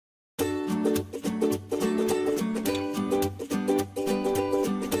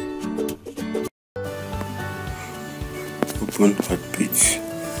open Hotbit.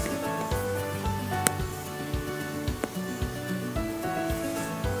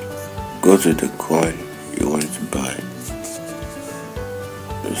 Go to the coin you want to buy.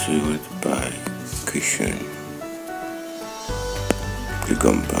 So you want to buy cushion. Click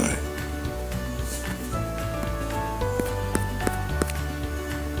on buy.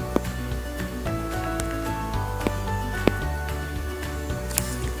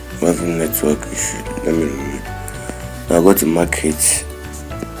 Having network issue. Let me remove. Now go to market.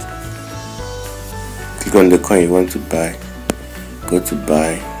 Click on the coin you want to buy. Go to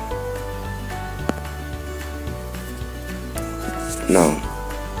buy. Now,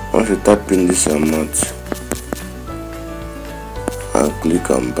 once you type in this amount and click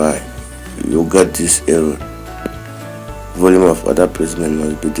on buy, you'll get this error. Volume of order placement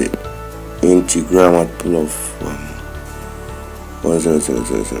must be the integral output of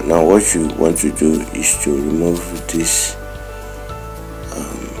 1000. Now what you want to do is to remove this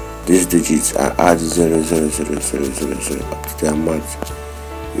these digits and add 00000 up to the amount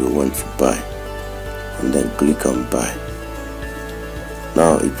you want to buy, and then click on buy.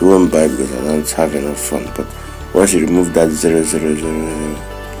 Now it won't buy because I don't have enough fund, but once you remove that 000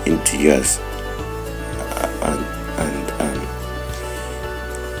 into yours and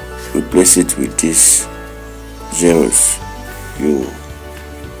replace it with these zeros, you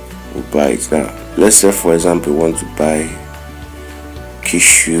will buy it. Now let's say for example you want to buy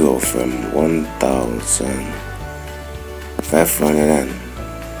tissue of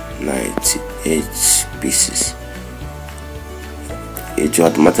 1598 pieces. It will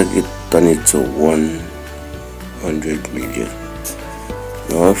automatically turn it to 100 million.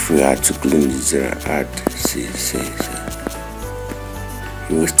 Now if we are to clean the zero, add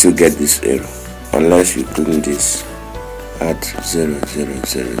you will still get this error unless you clean this, add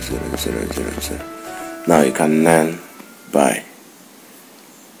 0000000. Now you can then buy.